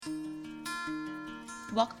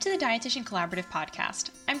Welcome to the Dietitian Collaborative Podcast.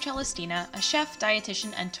 I'm Celestina, a chef,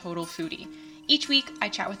 dietitian, and total foodie. Each week, I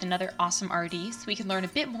chat with another awesome RD so we can learn a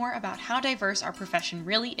bit more about how diverse our profession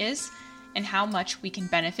really is and how much we can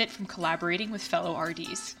benefit from collaborating with fellow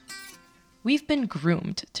RDs. We've been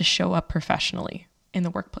groomed to show up professionally in the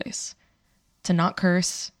workplace, to not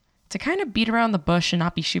curse, to kind of beat around the bush and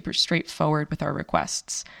not be super straightforward with our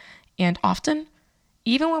requests. And often,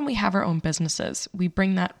 even when we have our own businesses, we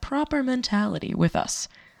bring that proper mentality with us.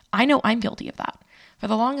 I know I'm guilty of that. For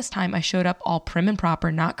the longest time, I showed up all prim and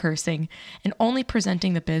proper, not cursing, and only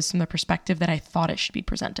presenting the biz from the perspective that I thought it should be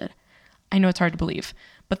presented. I know it's hard to believe,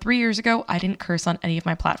 but 3 years ago, I didn't curse on any of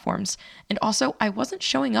my platforms. And also, I wasn't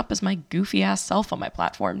showing up as my goofy ass self on my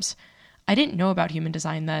platforms. I didn't know about human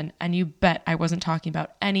design then, and you bet I wasn't talking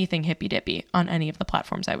about anything hippy-dippy on any of the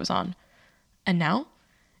platforms I was on. And now,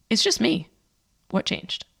 it's just me. What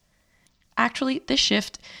changed? Actually, this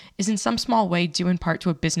shift is in some small way due in part to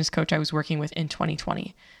a business coach I was working with in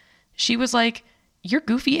 2020. She was like, "You're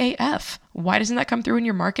goofy AF. Why doesn't that come through in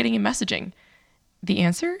your marketing and messaging?" The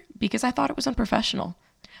answer? Because I thought it was unprofessional.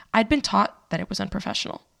 I'd been taught that it was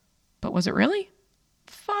unprofessional. But was it really?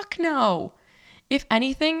 Fuck no. If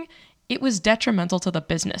anything, it was detrimental to the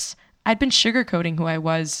business. I'd been sugarcoating who I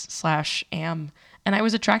was/am, and I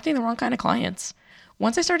was attracting the wrong kind of clients.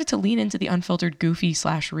 Once I started to lean into the unfiltered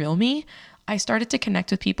goofy/real me, I started to connect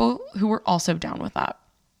with people who were also down with that.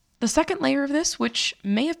 The second layer of this, which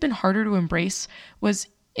may have been harder to embrace, was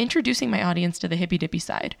introducing my audience to the hippy-dippy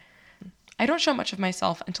side. I don't show much of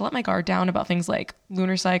myself, and to let my guard down about things like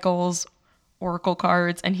lunar cycles, oracle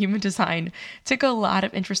cards, and human design took a lot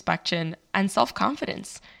of introspection and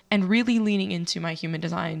self-confidence, and really leaning into my human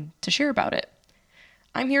design to share about it.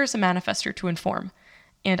 I'm here as a manifester to inform.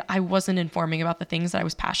 And I wasn't informing about the things that I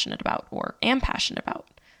was passionate about or am passionate about.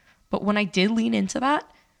 But when I did lean into that,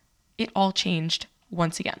 it all changed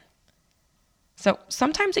once again. So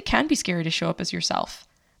sometimes it can be scary to show up as yourself,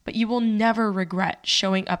 but you will never regret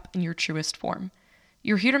showing up in your truest form.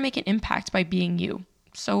 You're here to make an impact by being you.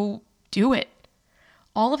 So do it.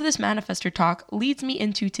 All of this manifester talk leads me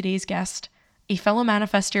into today's guest, a fellow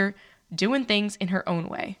manifester doing things in her own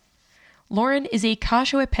way. Lauren is a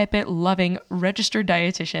cacio e pepe loving registered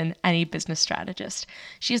dietitian and a business strategist.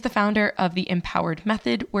 She is the founder of the Empowered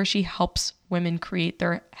Method, where she helps women create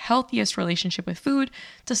their healthiest relationship with food,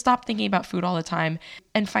 to stop thinking about food all the time,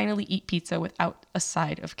 and finally eat pizza without a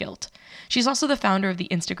side of guilt. She's also the founder of the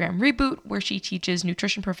Instagram Reboot, where she teaches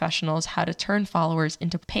nutrition professionals how to turn followers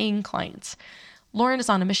into paying clients. Lauren is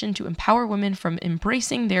on a mission to empower women from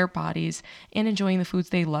embracing their bodies and enjoying the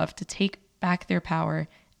foods they love to take back their power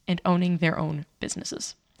and owning their own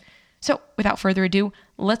businesses. So without further ado,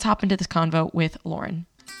 let's hop into this convo with Lauren.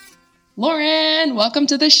 Lauren, welcome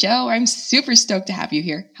to the show. I'm super stoked to have you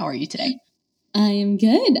here. How are you today? I am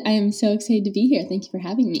good. I am so excited to be here. Thank you for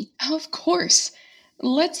having me. Of course.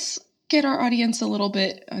 Let's get our audience a little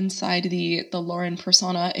bit inside the Lauren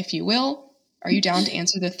persona, if you will. Are you down to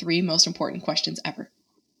answer the 3 most important questions ever?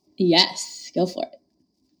 Yes, go for it.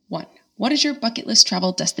 1. What is your bucket list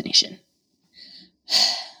travel destination?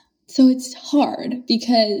 So it's hard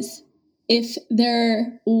because if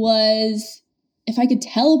I could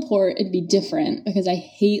teleport, it'd be different because I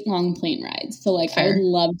hate long plane rides. So Fair. I would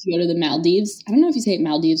love to go to the Maldives. I don't know if you say it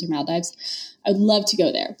Maldives or Maldives. I would love to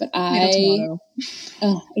go there, but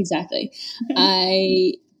exactly.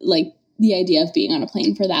 I like the idea of being on a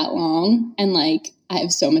plane for that long. And I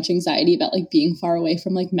have so much anxiety about being far away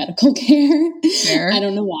from medical care. Fair. I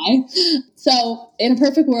don't know why. So in a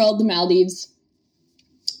perfect world, the Maldives.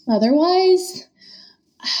 Otherwise,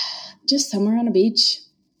 just somewhere on a beach.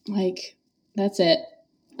 That's it.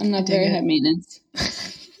 I'm not very high maintenance.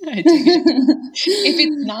 I dig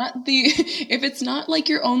it. If it's not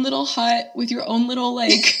your own little hut with your own little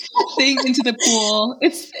thing into the pool,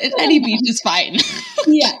 any beach is fine.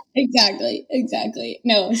 Yeah, exactly.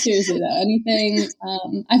 No, seriously though, anything.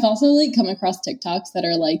 I've also come across TikToks that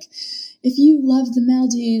are if you love the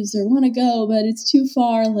Maldives or want to go, but it's too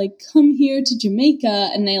far, come here to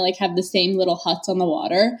Jamaica. And they have the same little huts on the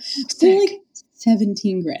water. They're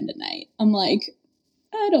 $17,000 a night. I'm I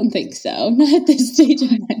don't think so. Not at this stage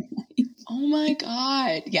of my life. Oh my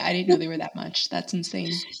God. Yeah, I didn't know they were that much. That's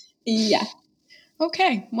insane. Yeah.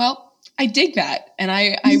 Okay. Well, I dig that. And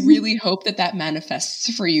I really hope that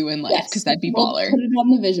manifests for you in life, because that'd be baller. Put it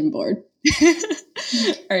on the vision board.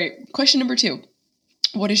 All right. Question number 2.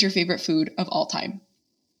 What is your favorite food of all time?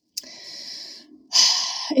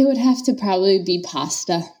 It would have to probably be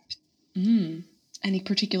pasta. Any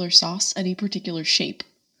particular sauce? Any particular shape?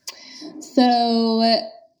 So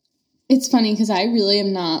It's funny because I really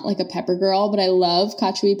am not like a pepper girl, but I love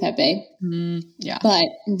cacio e pepe. Yeah. But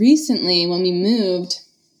recently when we moved,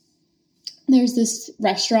 there's this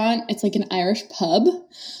restaurant. It's like an Irish pub,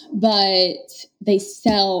 but they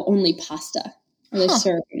sell only pasta. Or they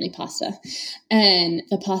serve only pasta. And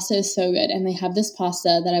the pasta is so good. And they have this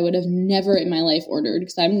pasta that I would have never in my life ordered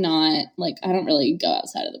because I'm not like, I don't really go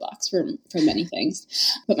outside of the box for many things.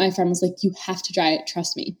 But my friend was like, you have to try it.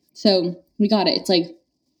 Trust me. So we got it. It's like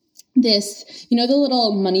this, you know, the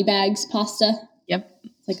little money bags pasta? Yep.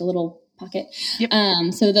 It's like a little pocket. Yep.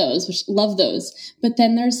 So those, which love those. But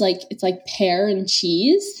then there's like, it's like pear and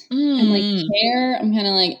cheese. And like pear, I'm kind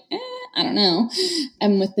of like, I don't know.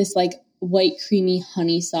 And with this like white creamy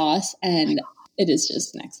honey sauce, and it is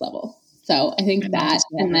just next level. So I think that,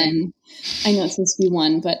 and then I know it's supposed to be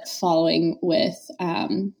one, but following with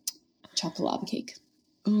chocolate lava cake.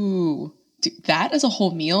 Ooh, dude, that as a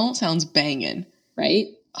whole meal sounds banging. Right?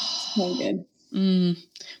 So good. With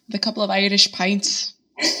a couple of Irish pints.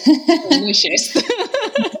 Delicious.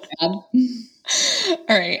 All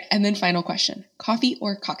right. And then final question. Coffee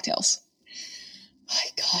or cocktails? My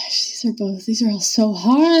gosh, these are all so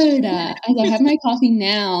hard. I have my coffee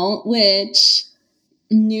now, which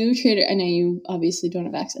I know you obviously don't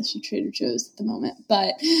have access to Trader Joe's at the moment,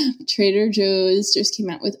 but Trader Joe's just came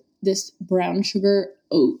out with this brown sugar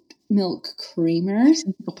oat milk creamer. I've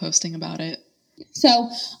seen people posting about it. So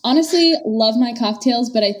honestly, love my cocktails,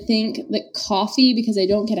 but I think that coffee, because I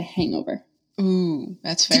don't get a hangover. Ooh,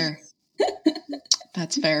 that's fair.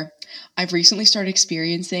 That's fair. I've recently started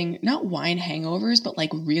experiencing not wine hangovers, but like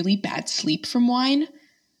really bad sleep from wine.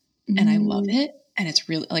 And I love it. And it's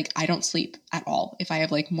really like, I don't sleep at all if I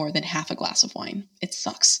have like more than half a glass of wine. It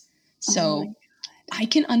sucks. So I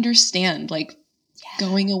can understand like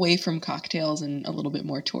going away from cocktails and a little bit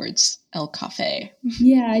more towards El Cafe.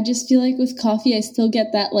 Yeah. I just feel like with coffee, I still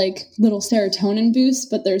get that like little serotonin boost,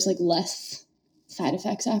 but there's like less side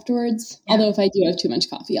effects afterwards. Yeah. Although if I do have too much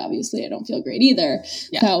coffee, obviously I don't feel great either.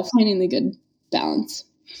 Yeah. So finding the good balance.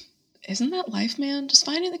 Isn't that life, man? Just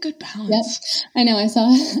finding the good balance. Yep. I know. I saw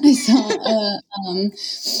a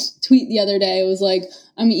tweet the other day. It was like,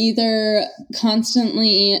 I'm either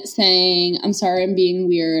constantly saying, I'm sorry, I'm being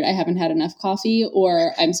weird, I haven't had enough coffee,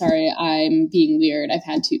 or I'm sorry, I'm being weird, I've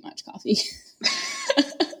had too much coffee.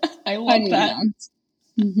 I love that.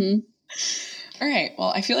 All right. Well,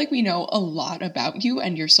 I feel like we know a lot about you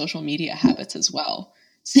and your social media habits as well.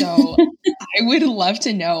 So I would love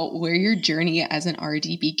to know where your journey as an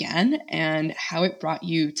RD began and how it brought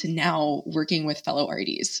you to now working with fellow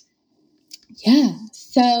RDs. Yeah.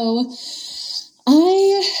 So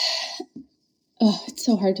it's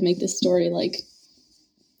so hard to make this story like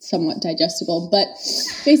somewhat digestible, but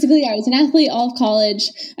basically I was an athlete all of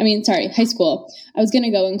high school. I was going to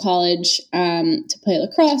go in college to play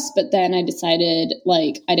lacrosse, but then I decided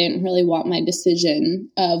like I didn't really want my decision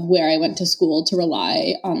of where I went to school to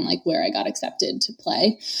rely on like where I got accepted to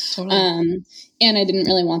play. Totally. And I didn't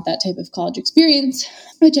really want that type of college experience,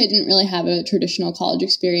 which I didn't really have a traditional college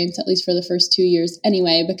experience, at least for the first 2 years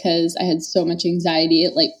anyway, because I had so much anxiety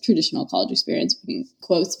at like traditional college experience, putting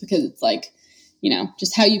quotes, because it's like, you know,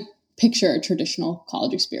 just how you picture a traditional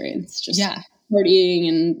college experience, just partying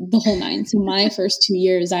and the whole nine. So my first 2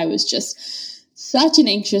 years, I was just such an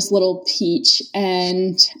anxious little peach.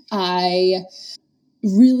 And I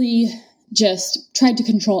really just tried to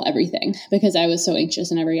control everything because I was so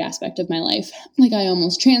anxious in every aspect of my life. Like I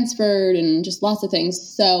almost transferred and just lots of things.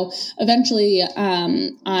 So eventually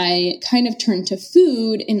I kind of turned to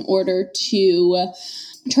food in order to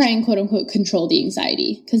try and quote unquote control the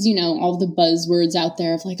anxiety. Cause you know, all the buzzwords out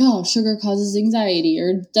there of like, oh, sugar causes anxiety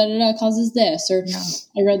or da-da-da causes this. Or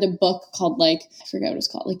I read a book called like, I forget what it's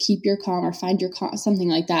called, like Keep Your Calm or Find Your Calm, something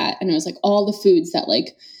like that. And it was like all the foods that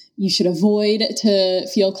like you should avoid to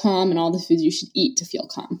feel calm and all the foods you should eat to feel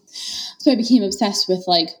calm. So I became obsessed with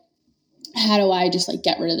like, how do I just like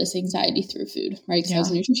get rid of this anxiety through food, right? Because I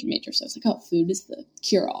was a nutrition major. So I was like, oh, food is the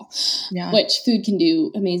cure-all, which food can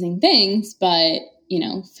do amazing things, but you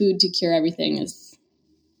know, food to cure everything is,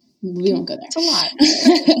 we won't go there. It's a lot.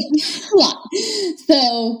 It's a lot.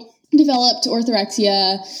 So developed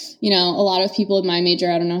orthorexia. You know, a lot of people in my major,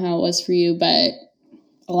 I don't know how it was for you, but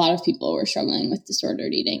a lot of people were struggling with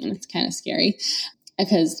disordered eating, and it's kind of scary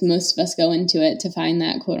because most of us go into it to find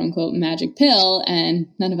that quote unquote magic pill, and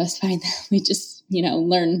none of us find that. We just, you know,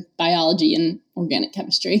 learn biology and organic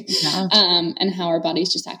chemistry and how our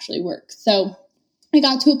bodies just actually work. So I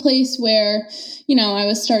got to a place where, you know, I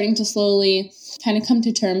was starting to slowly kind of come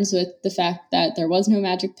to terms with the fact that there was no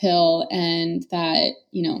magic pill and that,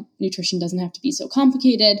 you know, nutrition doesn't have to be so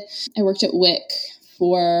complicated. I worked at WIC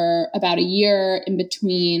for about a year in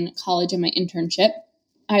between college and my internship.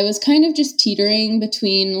 I was kind of just teetering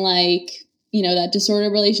between like, you know, that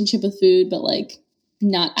disordered relationship with food, but like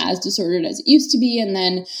not as disordered as it used to be. And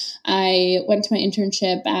then I went to my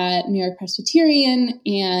internship at New York Presbyterian,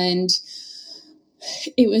 and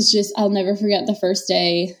it was just, I'll never forget the first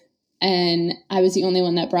day. And I was the only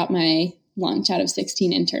one that brought my lunch out of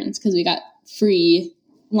 16 interns because we got free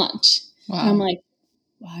lunch. Wow. And I'm like,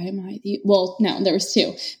 why am I no, there was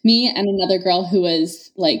two, me and another girl who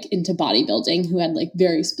was like into bodybuilding, who had like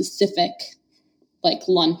very specific like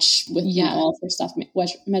lunch with you know, all of her stuff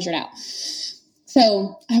measured out.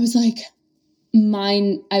 So I was like,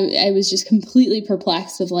 I was just completely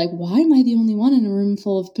perplexed of like, why am I the only one in a room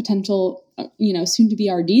full of potential, you know, soon to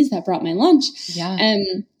be RDs that brought my lunch? Yeah.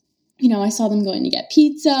 And, you know, I saw them going to get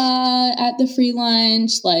pizza at the free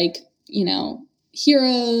lunch, like, you know,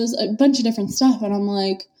 Heroes, a bunch of different stuff. And I'm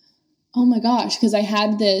like, oh my gosh, because I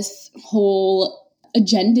had this whole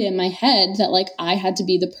agenda in my head that like I had to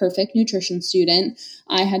be the perfect nutrition student.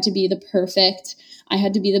 I had to be the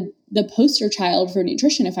poster child for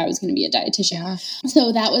nutrition if I was going to be a dietitian. Yeah.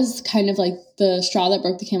 So that was kind of like the straw that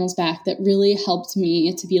broke the camel's back that really helped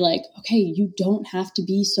me to be like, okay, you don't have to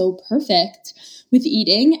be so perfect with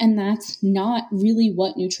eating, and that's not really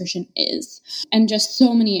what nutrition is. And just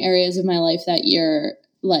so many areas of my life that year,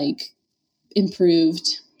 like,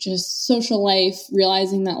 improved. Just social life,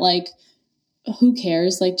 realizing that, like, who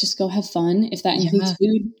cares? Like, just go have fun. If that includes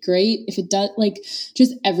food, great. If it does, like,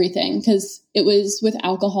 just everything. Because it was with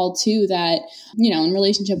alcohol, too, that, you know, in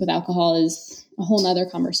relationship with alcohol is a whole nother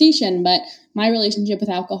conversation. But my relationship with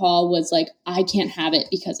alcohol was, like, I can't have it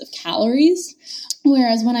because of calories.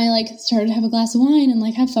 Whereas when I like started to have a glass of wine and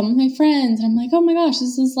like have fun with my friends, and I'm like, oh my gosh,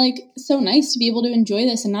 this is like so nice to be able to enjoy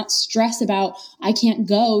this and not stress about I can't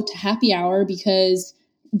go to happy hour because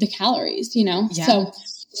the calories, you know? Yeah. So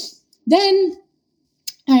then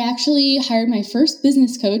I actually hired my first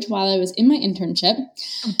business coach while I was in my internship.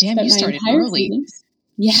 Oh, damn, you started early.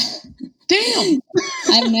 Yeah. Damn.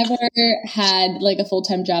 I've never had like a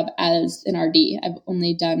full-time job as an RD. I've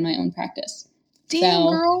only done my own practice. Damn,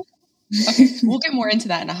 girl. Okay, we'll get more into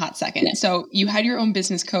that in a hot second. Yeah. So you had your own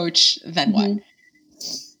business coach, then what?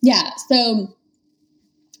 Yeah, so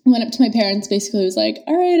I went up to my parents, basically was like,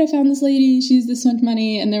 all right, I found this lady, she's this much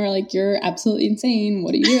money. And they were like, you're absolutely insane.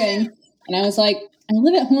 What are you doing? And I was like, I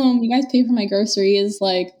live at home. You guys pay for my groceries.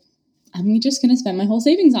 Like, I'm just going to spend my whole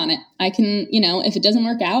savings on it. I can, you know, if it doesn't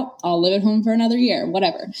work out, I'll live at home for another year,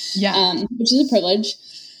 whatever. Yeah. Which is a privilege.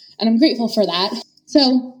 And I'm grateful for that.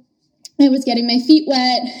 So I was getting my feet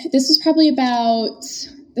wet. This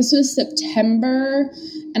was September,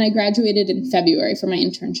 and I graduated in February for my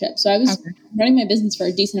internship. So I was running my business for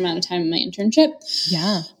a decent amount of time in my internship.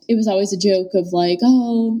 Yeah. It was always a joke of like,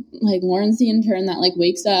 oh, like Lauren's the intern that like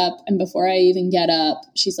wakes up, and before I even get up,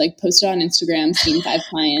 she's like posted on Instagram, seen 5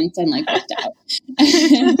 clients, and like worked out.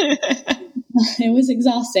 It was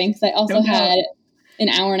exhausting because I also had an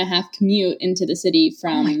hour and a half commute into the city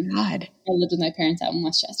from, oh my God. I lived with my parents out in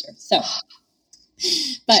Westchester. So,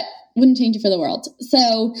 but wouldn't change it for the world.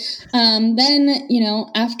 So, then, you know,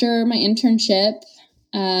 after my internship,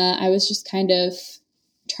 I was just kind of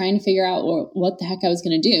trying to figure out what the heck I was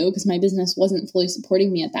going to do because my business wasn't fully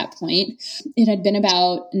supporting me at that point. It had been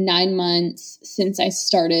about 9 months since I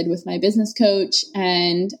started with my business coach,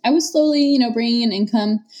 and I was slowly, you know, bringing in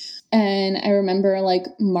income. And I remember like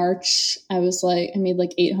March, I made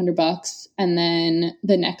like $800. And then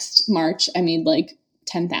the next March, I made like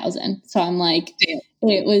 10,000. So I'm like,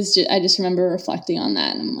 I just remember reflecting on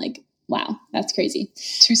that. And I'm like, wow, that's crazy.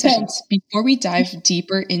 2 seconds. Before we dive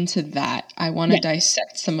deeper into that, I want to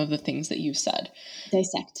dissect some of the things that you said.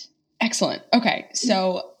 Dissect. Excellent. Okay.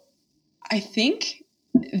 So I think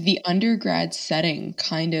the undergrad setting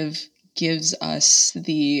kind of gives us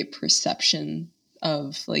the perception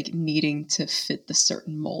of like needing to fit the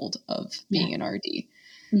certain mold of being an RD.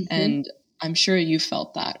 Mm-hmm. And I'm sure you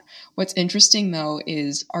felt that. What's interesting though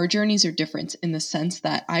is our journeys are different in the sense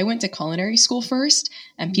that I went to culinary school first,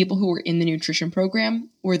 and people who were in the nutrition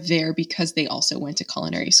program were there because they also went to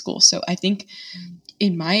culinary school. So I think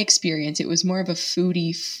in my experience, it was more of a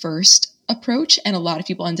foodie first approach, and a lot of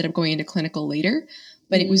people ended up going into clinical later.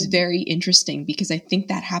 But it was very interesting because I think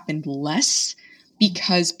that happened less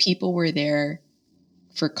because people were there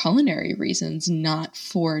for culinary reasons, not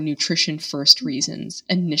for nutrition first reasons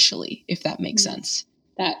initially, if that makes sense.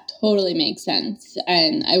 That totally makes sense.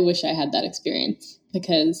 And I wish I had that experience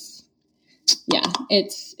because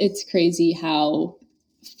it's crazy how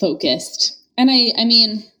focused. And I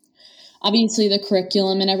mean, obviously the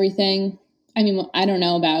curriculum and everything, I mean, I don't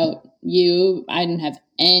know about you. I didn't have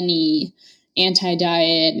any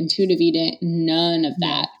anti-diet, intuitive eating, none of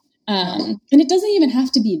that. And it doesn't even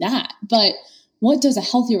have to be that, but what does a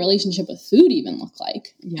healthy relationship with food even look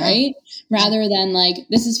like, right? Rather than like,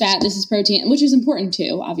 this is fat, this is protein, which is important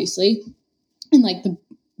too, obviously, and like the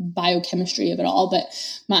biochemistry of it all. But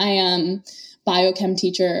my biochem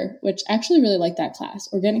teacher, which I actually really liked that class,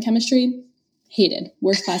 organic chemistry, hated,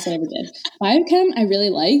 worst class I ever did. Biochem, I really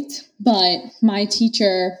liked, but my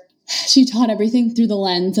teacher, she taught everything through the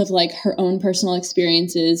lens of like her own personal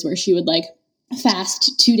experiences, where she would like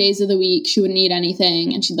fast 2 days of the week. She wouldn't eat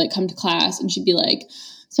anything, and she'd like come to class and she'd be like,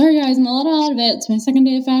 sorry guys, I'm a little out of it. It's my second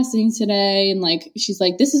day of fasting today. And like, she's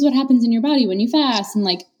like, this is what happens in your body when you fast. And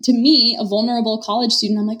like, to me, a vulnerable college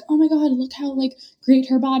student, I'm like, oh my God, look how like great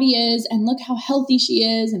her body is. And look how healthy she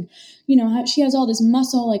is. And you know, how she has all this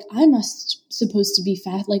muscle. Like, I must supposed to be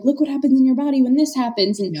fat. Like, look what happens in your body when this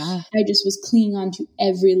happens. And I just was clinging on to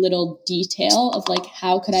every little detail of like,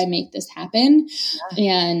 how could I make this happen?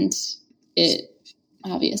 And it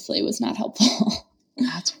obviously was not helpful.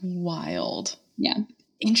 That's wild. Yeah.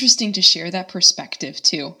 Interesting to share that perspective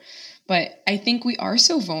too. But I think we are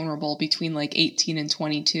so vulnerable between like 18 and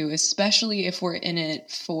 22, especially if we're in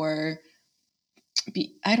it for,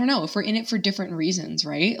 I don't know, if we're in it for different reasons,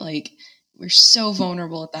 right? Like, we're so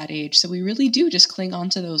vulnerable at that age. So we really do just cling on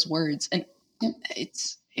to those words. And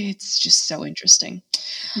it's just so interesting.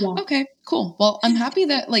 Yeah. Okay, cool. Well, I'm happy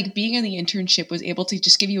that like being in the internship was able to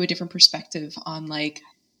just give you a different perspective on like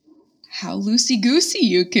how loosey-goosey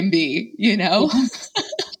you can be, you know? Yeah.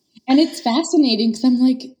 And it's fascinating because I'm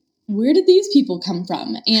like, where did these people come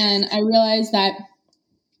from? And I realized that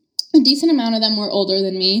a decent amount of them were older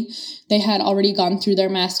than me. They had already gone through their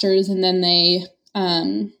masters, and then they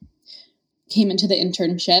came into the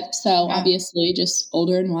internship. So obviously just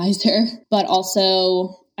older and wiser. But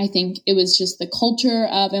also, I think it was just the culture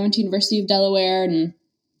of, I went to University of Delaware, and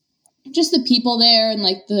just the people there, and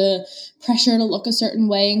like the pressure to look a certain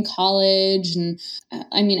way in college. And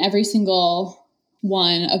I mean, every single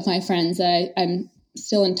one of my friends that I'm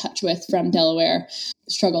still in touch with from Delaware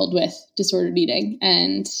struggled with disordered eating,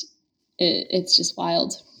 and it's just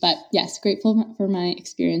wild. But yes, grateful for my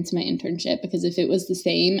experience in my internship, because if it was the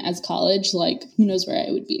same as college, like, who knows where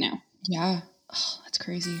I would be now. Yeah. Oh, that's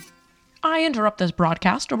crazy. I interrupt this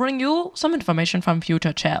broadcast to bring you some information from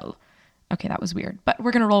Future Chell. Okay, that was weird, but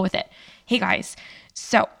we're going to roll with it. Hey guys,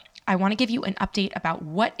 so I want to give you an update about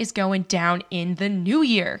what is going down in the new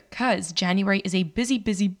year, because January is a busy,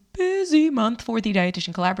 busy, busy month for the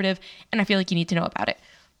Dietitian Collaborative, and I feel like you need to know about it.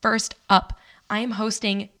 First up, I am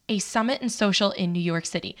hosting a summit and social in New York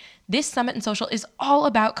City. This summit and social is all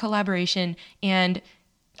about collaboration and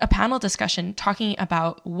a panel discussion talking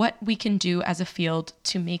about what we can do as a field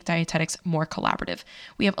to make dietetics more collaborative.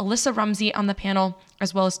 We have Alyssa Rumsey on the panel,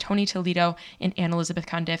 as well as Tony Toledo and Anne Elizabeth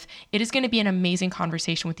Condiff. It is going to be an amazing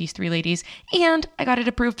conversation with these three ladies, and I got it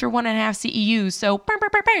approved for 1.5 CEUs, so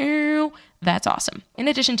that's awesome. In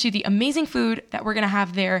addition to the amazing food that we're going to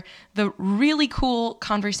have there, the really cool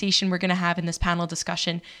conversation we're going to have in this panel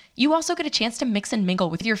discussion, you also get a chance to mix and mingle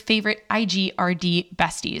with your favorite IGRD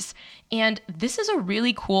besties. And this is a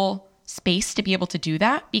really cool space to be able to do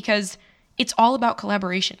that, because it's all about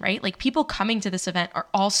collaboration, right? Like, people coming to this event are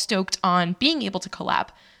all stoked on being able to collab.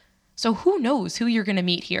 So who knows who you're going to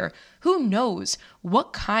meet here? Who knows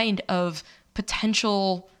what kind of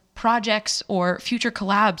potential projects or future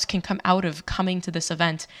collabs can come out of coming to this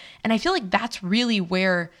event? And I feel like that's really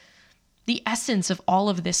where the essence of all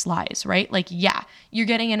of this lies, right? Like, yeah, you're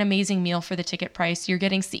getting an amazing meal for the ticket price. You're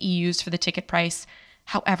getting CEUs for the ticket price.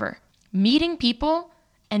 However, meeting people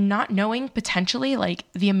and not knowing potentially like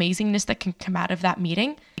the amazingness that can come out of that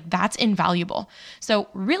meeting, that's invaluable. So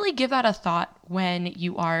really give that a thought when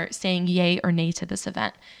you are saying yay or nay to this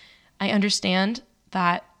event. I understand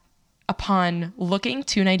that upon looking,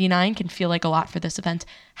 $299 can feel like a lot for this event.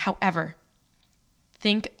 However,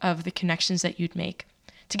 think of the connections that you'd make.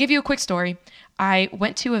 To give you a quick story, I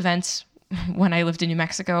went to events when I lived in New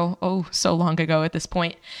Mexico, so long ago at this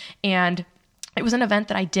point, and it was an event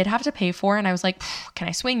that I did have to pay for, and I was like, can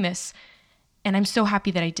I swing this? And I'm so happy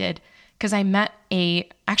that I did, because I met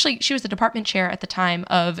actually, she was the department chair at the time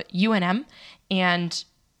of UNM, and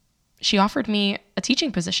she offered me a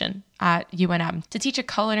teaching position at UNM to teach a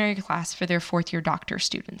culinary class for their fourth-year doctor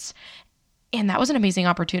students. And that was an amazing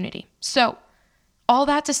opportunity. So all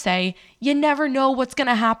that to say, you never know what's going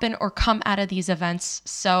to happen or come out of these events.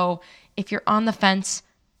 So if you're on the fence,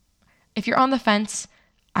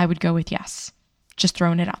 I would go with yes. Just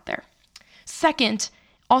throwing it out there. Second,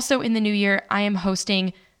 also in the new year, I am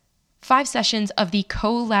hosting 5 sessions of the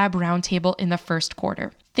Collab Roundtable in the first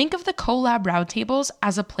quarter. Think of the Collab Roundtables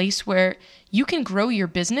as a place where you can grow your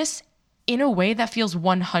business in a way that feels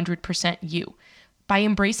 100% you. By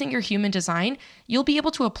embracing your human design, you'll be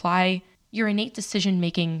able to apply your innate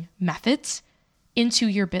decision-making methods into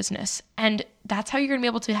your business. And that's how you're going to be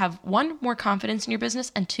able to have, one, more confidence in your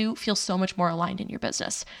business, and two, feel so much more aligned in your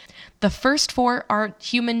business. The first four are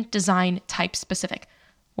human design type specific.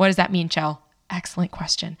 What does that mean, Chell? Excellent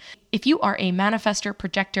question. If you are a manifester,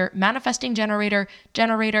 projector, manifesting generator,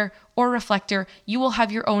 or reflector, you will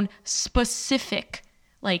have your own specific,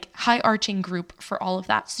 like, high-arching group for all of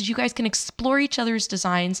that. So you guys can explore each other's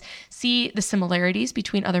designs, see the similarities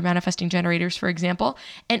between other manifesting generators, for example,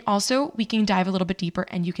 and also we can dive a little bit deeper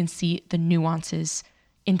and you can see the nuances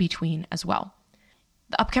in between as well.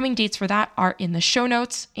 The upcoming dates for that are in the show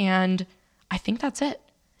notes, and I think that's it.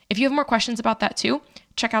 If you have more questions about that too,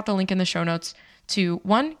 check out the link in the show notes to,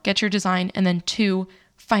 one, get your design, and then two,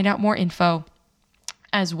 find out more info,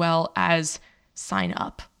 as well as sign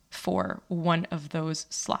up for one of those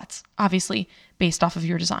slots, obviously based off of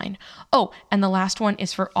your design. Oh, and the last one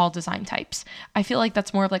is for all design types. I feel like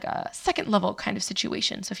that's more of like a second level kind of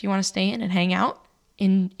situation. So if you want to stay in and hang out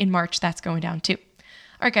in March, that's going down too.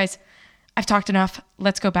 All right, guys, I've talked enough.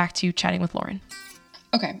 Let's go back to chatting with Lauren.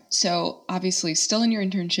 Okay, so obviously still in your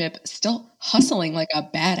internship, still hustling like a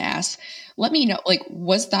badass. Let me know, like,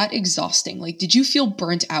 was that exhausting? Like, did you feel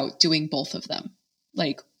burnt out doing both of them?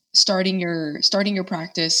 Like starting your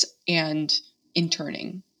practice and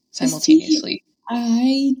interning simultaneously?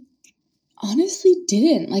 I honestly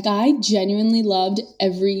didn't. Like, I genuinely loved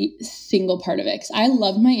every single part of it because I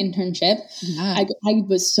loved my internship. Yeah. I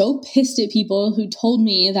was so pissed at people who told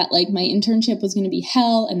me that, like, my internship was going to be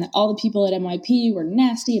hell and that all the people at NYP were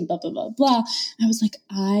nasty and blah, blah, blah, blah. I was like,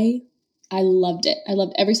 I loved it. I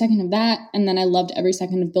loved every second of that. And then I loved every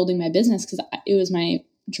second of building my business because it was my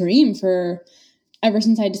dream for ever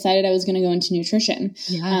since I decided I was going to go into nutrition.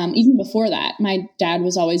 Yeah. Even before that, my dad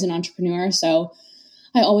was always an entrepreneur. So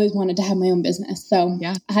I always wanted to have my own business. So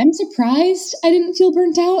yeah. I'm surprised I didn't feel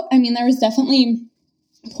burnt out. I mean, there was definitely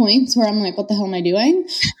points where I'm like, what the hell am I doing?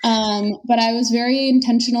 But I was very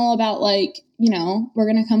intentional about, like, you know, we're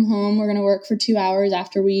going to come home, we're going to work for 2 hours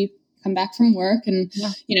after we come back from work. And,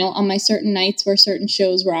 you know, on my certain nights where certain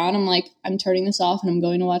shows were on, I'm like, I'm turning this off and I'm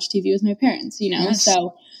going to watch TV with my parents, you know? Yes.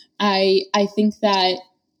 So I think that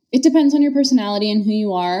it depends on your personality and who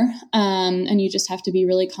you are. And you just have to be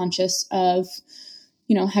really conscious of,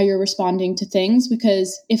 you know, how you're responding to things,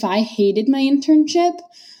 because if I hated my internship,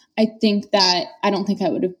 I don't think I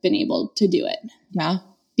would have been able to do it. Yeah.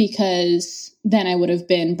 Because then I would have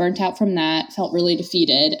been burnt out from that, felt really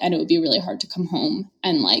defeated, and it would be really hard to come home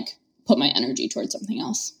and, like, put my energy towards something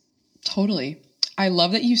else. Totally. I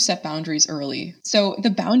love that you set boundaries early. So the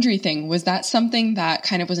boundary thing, was that something that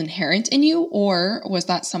kind of was inherent in you, or was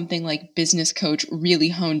that something like business coach really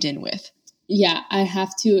honed in with? Yeah, I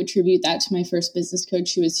have to attribute that to my first business coach.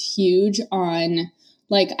 She was huge on,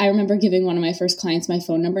 like, I remember giving one of my first clients my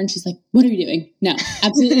phone number and she's like, what are you doing? No,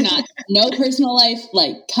 absolutely not. No personal life,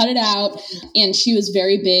 like, cut it out. And she was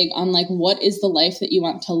very big on, like, what is the life that you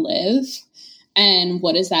want to live? And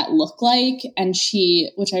what does that look like? And she,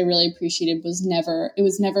 which I really appreciated, it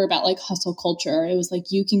was never about, like, hustle culture. It was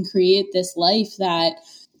like, you can create this life that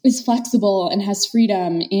is flexible and has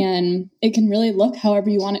freedom, and it can really look however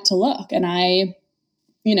you want it to look. And I,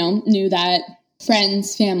 you know, knew that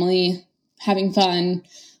friends, family, having fun,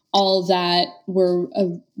 all of that were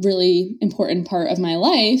a really important part of my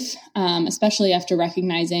life, especially after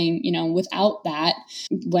recognizing, you know, without that,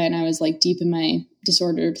 when I was, like, deep in my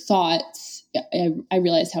disordered thoughts, I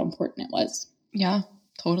realized how important it was. Yeah,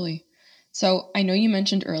 totally. So I know you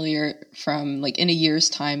mentioned earlier, from, like, in a year's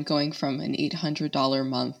time, going from an $800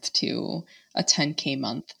 month to a $10K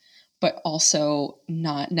month, but also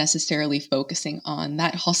not necessarily focusing on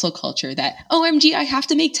that hustle culture that, OMG, I have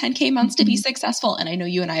to make 10K months to be successful. And I know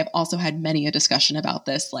you and I have also had many a discussion about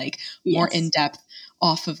this, like, more in depth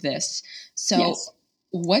off of this. So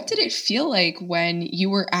what did it feel like when you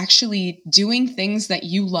were actually doing things that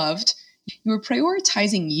you loved? You were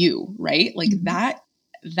prioritizing you, right? Like, that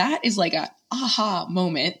is like a aha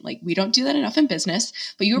moment. Like, we don't do that enough in business,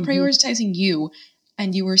 but you were prioritizing you,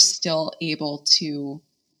 and you were still able to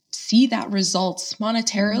see that results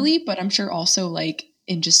monetarily, but I'm sure also, like,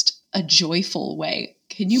 in just a joyful way.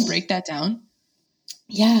 Can you break that down?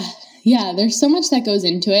 Yeah. There's so much that goes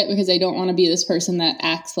into it, because I don't want to be this person that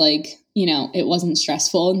acts like, you know, it wasn't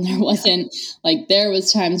stressful and there wasn't, like, there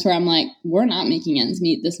was times where I'm like, we're not making ends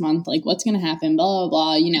meet this month. Like, what's going to happen? Blah, blah,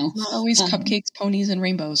 blah, you know. Not always cupcakes, ponies, and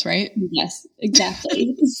rainbows, right? Yes,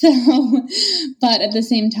 exactly. So, but at the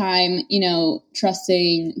same time, you know,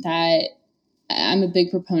 trusting that I'm a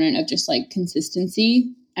big proponent of just, like,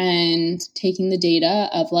 consistency and taking the data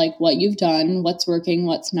of like what you've done, what's working,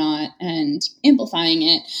 what's not, and amplifying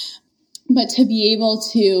it. But to be able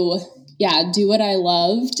to, do what I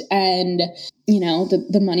loved and,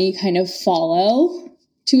 the money kind of follow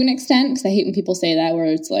to an extent, because I hate when people say that, where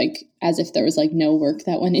it's like as if there was like no work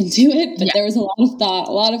that went into it, but there was a lot of thought,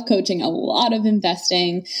 a lot of coaching, a lot of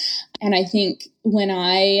investing. And I think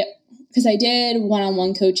because I did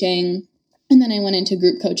one-on-one coaching and then I went into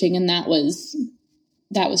group coaching, and that was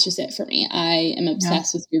just it for me. I am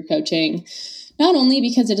obsessed with group coaching, not only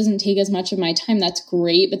because it doesn't take as much of my time, that's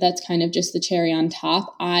great, but that's kind of just the cherry on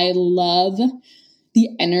top. I love the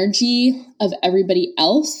energy of everybody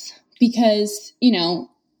else because,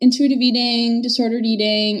 intuitive eating, disordered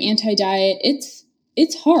eating, anti-diet,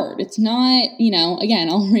 it's hard. It's not, again,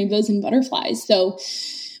 all rainbows and butterflies. So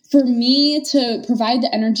for me to provide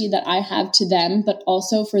the energy that I have to them, but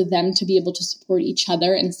also for them to be able to support each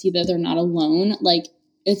other and see that they're not alone, like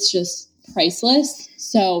it's just priceless.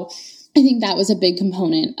 So I think that was a big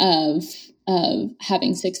component of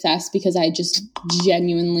having success, because I just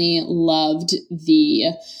genuinely loved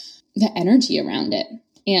the energy around it.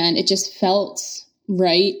 And it just felt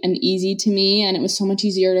right and easy to me. And it was so much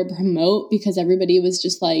easier to promote because everybody was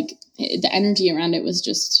just like, the energy around it was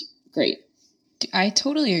just great. I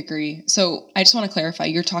totally agree. So I just want to clarify,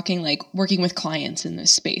 you're talking like working with clients in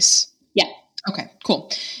this space. Yeah. Okay,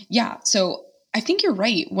 cool. Yeah. So I think you're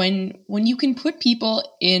right. When you can put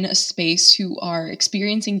people in a space who are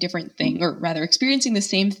experiencing different things, or rather experiencing the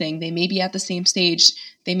same thing, they may be at the same stage,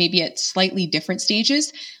 they may be at slightly different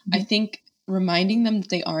stages. I think reminding them that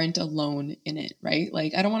they aren't alone in it, right?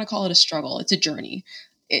 Like, I don't want to call it a struggle. It's a journey.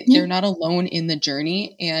 They're not alone in the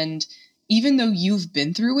journey. And even though you've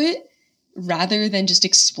been through it, rather than just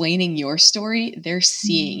explaining your story, they're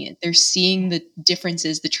seeing it. They're seeing the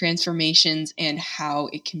differences, the transformations, and how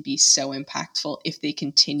it can be so impactful if they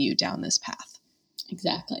continue down this path.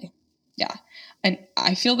 Exactly. Yeah. And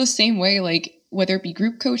I feel the same way, like whether it be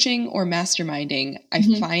group coaching or masterminding, I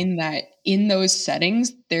find that in those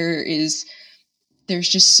settings, there's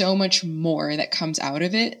just so much more that comes out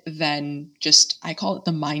of it than just, I call it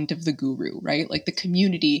the mind of the guru, right? Like the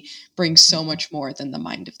community brings so much more than the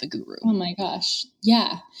mind of the guru. Oh my gosh.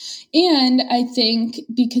 Yeah. And I think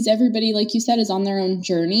because everybody, like you said, is on their own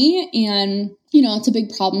journey, and, it's a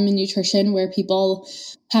big problem in nutrition where people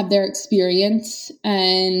have their experience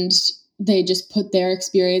and they just put their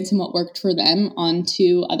experience and what worked for them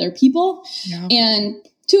onto other people. Yeah. And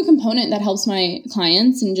to a component that helps my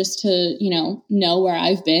clients and just to, know where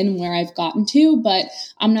I've been and where I've gotten to. But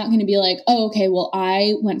I'm not going to be like, oh, okay, well,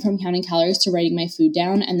 I went from counting calories to writing my food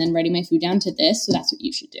down and then writing my food down to this. So that's what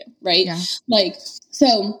you should do. Right. Yeah.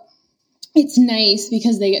 So it's nice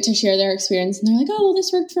because they get to share their experience and they're like, oh, well,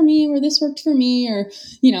 this worked for me, or this worked for me, or,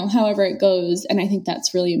 however it goes. And I think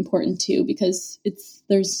that's really important too, because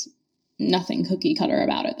there's nothing cookie cutter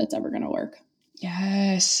about it that's ever going to work.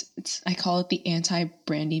 Yes. I call it the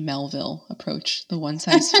anti-Brandy Melville approach, the one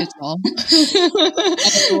size fits all. I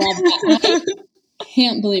love that. I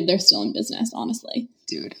can't believe they're still in business, honestly.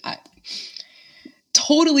 Dude,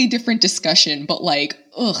 totally different discussion, but like,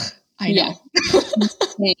 I know.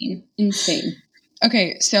 Insane.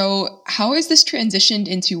 Okay, so how has this transitioned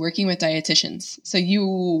into working with dietitians? So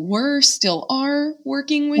you still are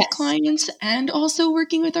working with clients and also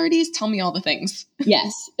working with RDs? Tell me all the things.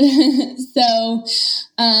 Yes. So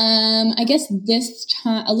I guess this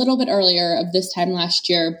time, a little bit earlier of this time last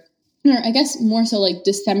year, or I guess more so like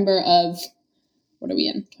December of, what are we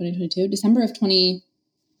in, 2022? December of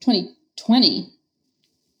 2020,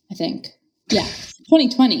 I think. Yeah.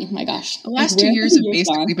 2020. My gosh. The last 2 years have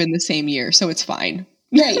basically been the same year, so it's fine.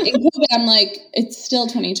 Right. In COVID, I'm like, it's still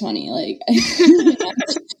 2020. Like, I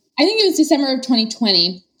think it was December of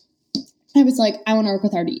 2020. I was like, I want to work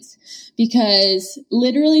with RDs, because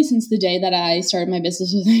literally since the day that I started my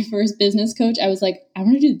business with my first business coach, I was like, I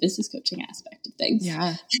want to do the business coaching aspect of things.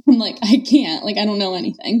 Yeah. I'm like, I can't, like, I don't know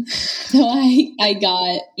anything. So I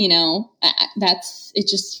got, it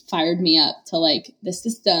just fired me up to like the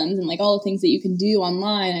systems and like all the things that you can do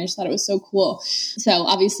online. I just thought it was so cool. So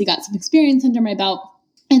obviously got some experience under my belt.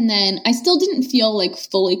 And then I still didn't feel like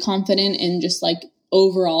fully confident in just like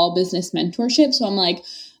overall business mentorship. So I'm like,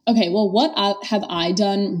 okay, well, what have I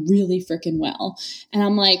done really freaking well? And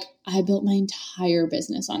I'm like, I built my entire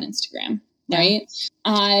business on Instagram, right? Yeah.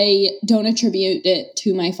 I don't attribute it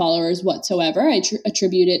to my followers whatsoever. I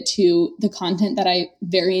attribute it to the content that I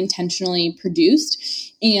very intentionally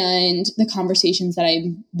produced and the conversations that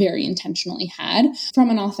I very intentionally had from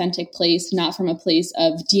an authentic place, not from a place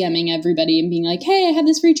of DMing everybody and being like, hey, I have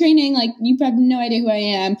this free training. Like, you have no idea who I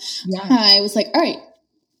am. Yeah. I was like, all right,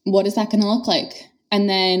 what is that going to look like? And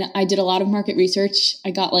then I did a lot of market research.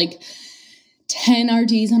 I got like 10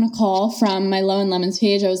 RDs on a call from my Low and Lemons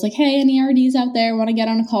page. I was like, hey, any RDs out there want to get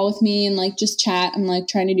on a call with me and like just chat? I'm like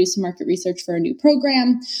trying to do some market research for a new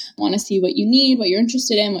program. I want to see what you need, what you're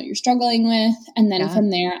interested in, what you're struggling with. And then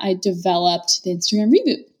from there, I developed the Instagram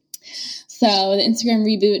Reboot. So the Instagram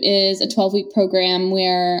Reboot is a 12-week program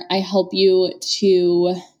where I help you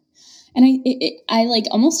to, and I like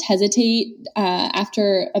almost hesitate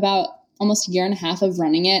after about almost a year and a half of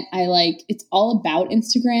running it. It's all about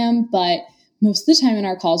Instagram, but most of the time in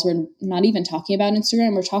our calls, we're not even talking about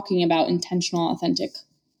Instagram. We're talking about intentional, authentic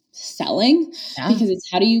selling, because it's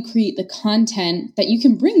how do you create the content that you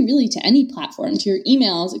can bring really to any platform, to your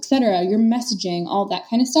emails, etc., your messaging, all that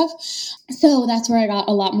kind of stuff. So that's where I got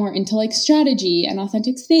a lot more into like strategy and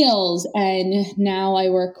authentic sales. And now I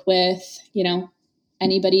work with,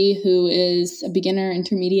 anybody who is a beginner,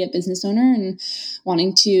 intermediate business owner and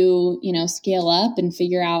wanting to, scale up and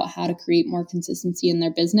figure out how to create more consistency in their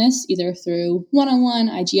business, either through one-on-one,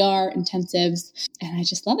 IGR, intensives. And I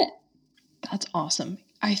just love it. That's awesome.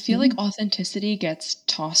 I feel like authenticity gets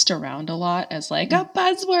tossed around a lot as like a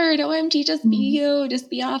buzzword. OMG, just be you, just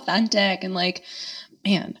be authentic. And like,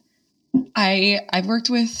 man, I've worked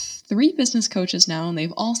with 3 business coaches now and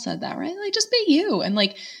they've all said that, right? Like, just be you. And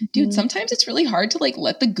like, dude, sometimes it's really hard to like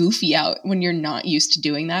let the goofy out when you're not used to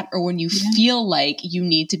doing that, or when you feel like you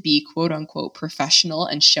need to be quote unquote professional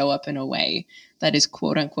and show up in a way that is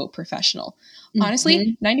quote unquote professional.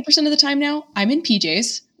 Honestly, 90% of the time now I'm in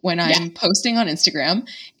PJs when I'm posting on Instagram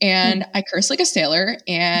and I curse like a sailor,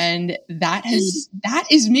 and that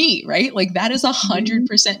is me, right? Like that is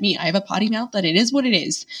 100% me. I have a potty mouth, that it is what it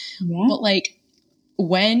is. But like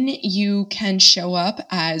when you can show up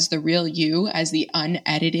as the real you, as the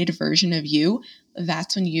unedited version of you,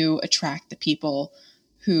 that's when you attract the people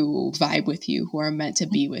who vibe with you, who are meant to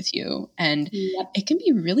be with you. And it can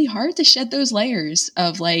be really hard to shed those layers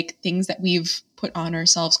of like things that we've put on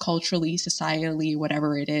ourselves culturally, societally,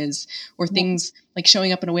 whatever it is, or things like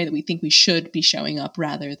showing up in a way that we think we should be showing up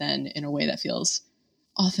rather than in a way that feels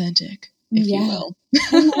authentic, if you will.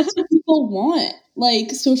 And that's what people want.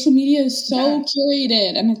 Like social media is so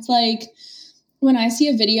curated, and it's like, when I see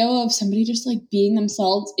a video of somebody just like being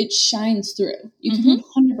themselves, it shines through. You can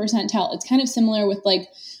 100% tell. It's kind of similar with like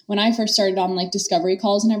when I first started on like discovery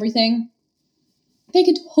calls and everything. They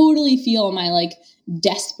could totally feel my like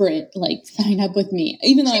desperate, like sign up with me,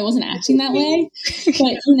 even though I wasn't acting that way.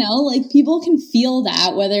 But like people can feel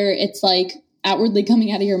that, whether it's like outwardly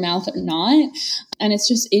coming out of your mouth or not. And it's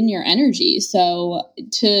just in your energy. So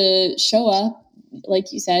to show up,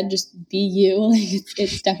 like you said, just be you. Like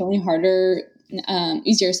it's definitely harder.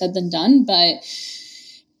 Easier said than done, but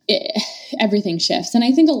everything shifts. And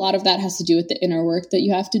I think a lot of that has to do with the inner work that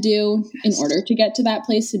you have to do in order to get to that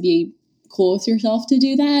place, to be cool with yourself to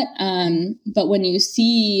do that. But when you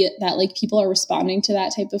see that like people are responding to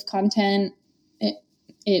that type of content,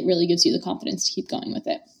 it really gives you the confidence to keep going with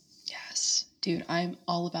it. Yes, dude, I'm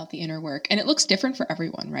all about the inner work, and it looks different for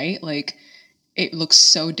everyone, right? Like it looks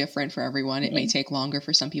so different for everyone. It may take longer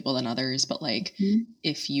for some people than others, but like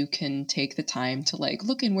if you can take the time to like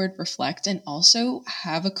look inward, reflect, and also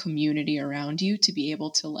have a community around you to be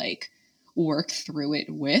able to like work through it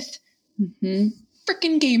with,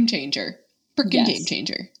 freaking game changer. Game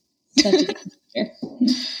changer. Such a game changer.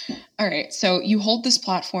 All right. So you hold this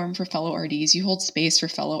platform for fellow RDs. You hold space for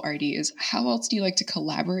fellow RDs. How else do you like to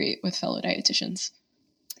collaborate with fellow dietitians?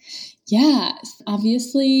 Yeah,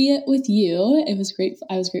 obviously with you, I was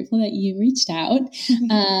grateful that you reached out.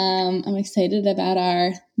 I'm excited about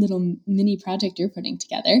our little mini project you're putting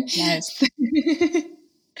together. Yes.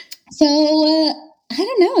 So I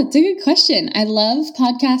don't know. It's a good question. I love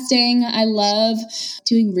podcasting. I love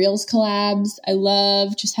doing Reels collabs. I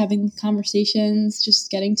love just having conversations, just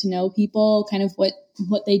getting to know people, kind of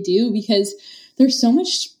what they do, because there's so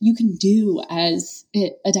much you can do as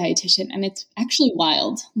a dietitian, and it's actually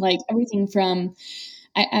wild. Like everything from,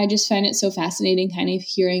 I just find it so fascinating kind of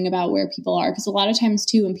hearing about where people are. Because a lot of times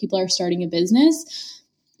too, when people are starting a business,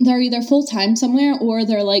 they're either full-time somewhere or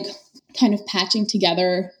they're like kind of patching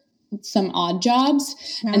together some odd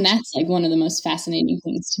jobs. Yeah. And that's like one of the most fascinating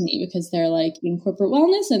things to me, because they're like in corporate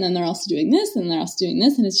wellness and then they're also doing this and they're also doing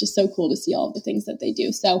this. And it's just so cool to see all of the things that they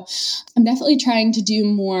do. So I'm definitely trying to do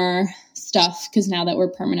more stuff, because now that we're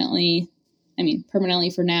permanently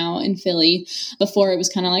for now in Philly. Before it was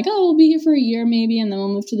kind of like, oh, we'll be here for a year maybe, and then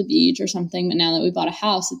we'll move to the beach or something. But now that we bought a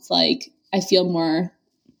house, it's like I feel more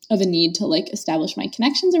of a need to like establish my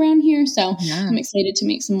connections around here. So I'm excited to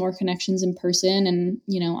make some more connections in person. And,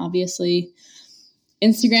 obviously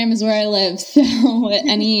Instagram is where I live. So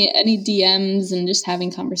any DMs and just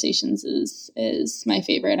having conversations is my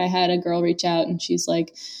favorite. I had a girl reach out and she's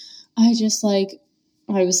like,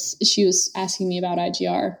 she was asking me about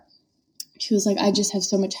IGR. She was like, I just have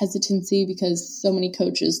so much hesitancy because so many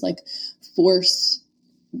coaches like force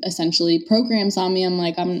essentially programs on me. I'm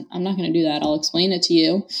like, I'm not going to do that. I'll explain it to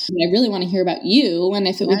you. But I really want to hear about you and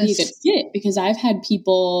if it would be a good fit, because I've had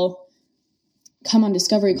people come on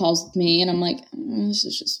discovery calls with me and I'm like, this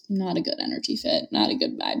is just not a good energy fit, not a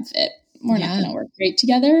good vibe fit. We're not going to work great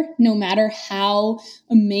together, no matter how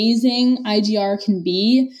amazing IGR can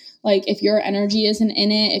be. Like if your energy isn't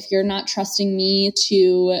in it, if you're not trusting me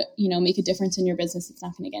to, make a difference in your business, it's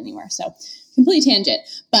not going to get anywhere. So complete tangent,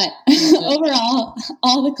 but overall,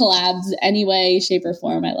 all the collabs, any way, shape or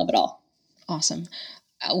form, I love it all. Awesome.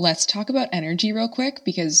 Let's talk about energy real quick,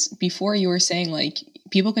 because before you were saying like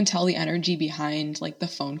people can tell the energy behind like the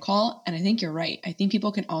phone call. And I think you're right. I think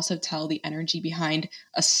people can also tell the energy behind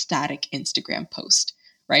a static Instagram post,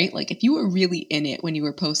 right? Like if you were really in it when you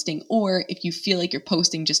were posting, or if you feel like you're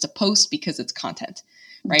posting just a post because it's content,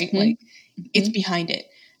 right? Mm-hmm. Like it's behind it.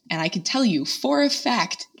 And I can tell you for a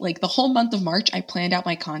fact, like the whole month of March, I planned out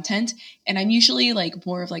my content and I'm usually like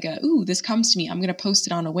more of like this comes to me. I'm going to post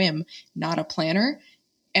it on a whim, not a planner.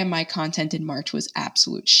 And my content in March was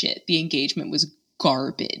absolute shit. The engagement was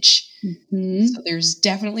garbage. Mm-hmm. So there's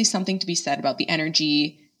definitely something to be said about the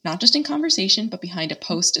energy, not just in conversation, but behind a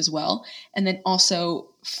post as well. And then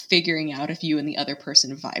also figuring out if you and the other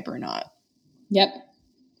person vibe or not. Yep.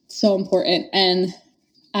 So important. And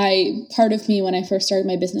part of me when I first started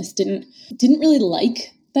my business didn't really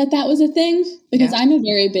like that was a thing, because I'm a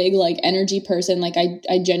very big like energy person. Like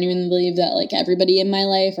I genuinely believe that like everybody in my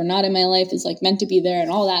life or not in my life is like meant to be there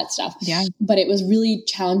and all that stuff. Yeah. But it was really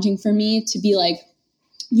challenging for me to be like,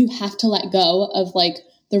 you have to let go of like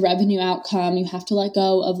the revenue outcome. You have to let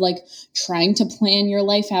go of like trying to plan your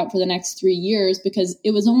life out for the next 3 years, because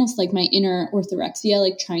it was almost like my inner orthorexia,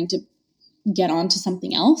 like trying to get onto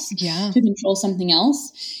something else, to control something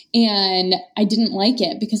else. And I didn't like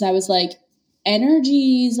it because I was like,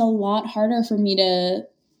 energy is a lot harder for me to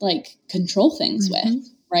like control things with,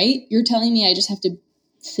 right? You're telling me I just have to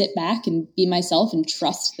sit back and be myself and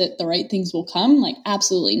trust that the right things will come? Like,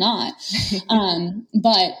 absolutely not.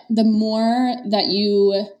 But the more that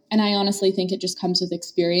and I honestly think it just comes with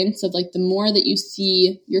experience of like, the more that you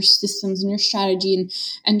see your systems and your strategy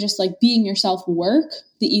and just like being yourself work,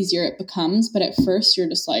 the easier it becomes. But at first you're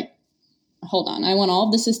just like, hold on, I want all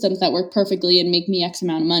of the systems that work perfectly and make me X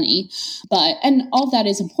amount of money. And all of that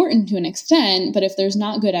is important to an extent, but if there's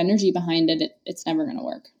not good energy behind it, it's never going to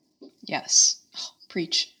work. Yes. Oh,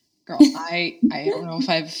 preach. Girl, I don't know if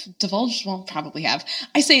I've divulged, well, probably have.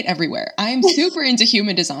 I say it everywhere. I'm super into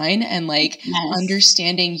human design and like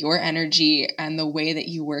understanding your energy and the way that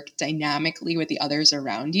you work dynamically with the others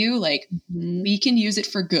around you. Like we can use it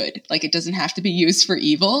for good. Like it doesn't have to be used for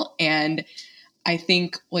evil. And I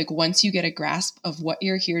think like once you get a grasp of what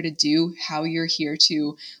you're here to do, how you're here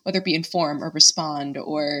to, whether it be inform or respond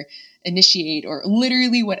or initiate or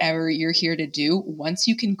literally whatever you're here to do, once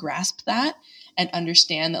you can grasp that and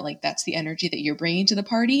understand that like that's the energy that you're bringing to the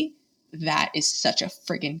party, that is such a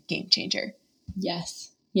friggin' game changer. Yes.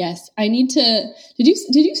 Yes. I need to, did you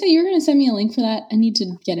say you were going to send me a link for that? I need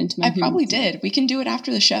to get into my I probably did. We can do it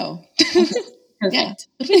after the show. Okay. Perfect. Yeah,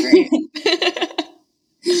 it'll be great.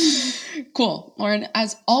 Cool. Lauren,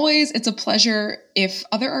 as always, it's a pleasure. If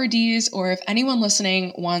other RDs or if anyone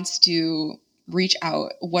listening wants to reach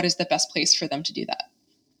out, what is the best place for them to do that?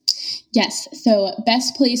 Yes. So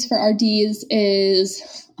best place for RDs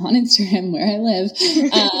is on Instagram where I live,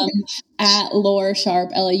 at Laura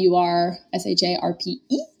Sharpe, LaurSharpe.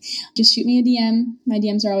 Just shoot me a DM. My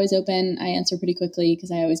DMs are always open. I answer pretty quickly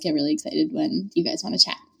because I always get really excited when you guys want to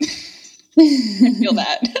chat. I feel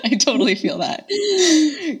that. I totally feel that.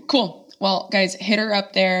 Cool. Well, guys, hit her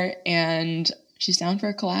up there, and she's down for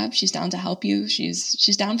a collab. She's down to help you.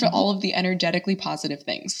 She's down for all of the energetically positive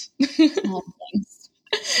things. All things.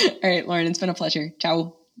 All right, Lauren, it's been a pleasure.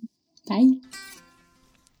 Ciao. Bye.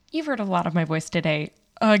 You've heard a lot of my voice today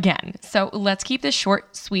again. So let's keep this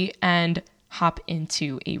short, sweet, and hop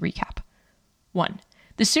into a recap. 1,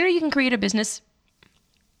 the sooner you can create a business.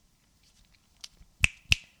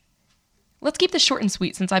 Let's keep this short and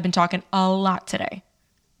sweet since I've been talking a lot today.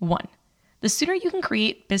 1, the sooner you can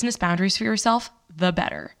create business boundaries for yourself, the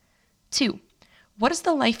better. 2, what is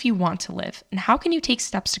the life you want to live and how can you take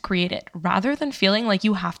steps to create it rather than feeling like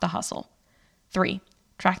you have to hustle? 3,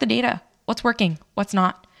 track the data. What's working? What's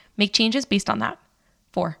not? Make changes based on that.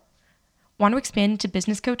 4, want to expand into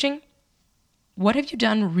business coaching? What have you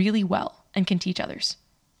done really well and can teach others?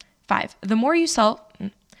 5, the more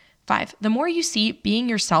you see being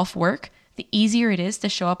yourself work, the easier it is to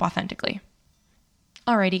show up authentically.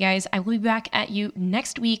 Alrighty, guys, I will be back at you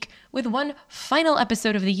next week with one final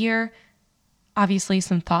episode of the year. Obviously,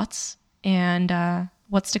 some thoughts and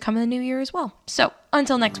what's to come in the new year as well. So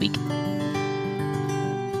until next week.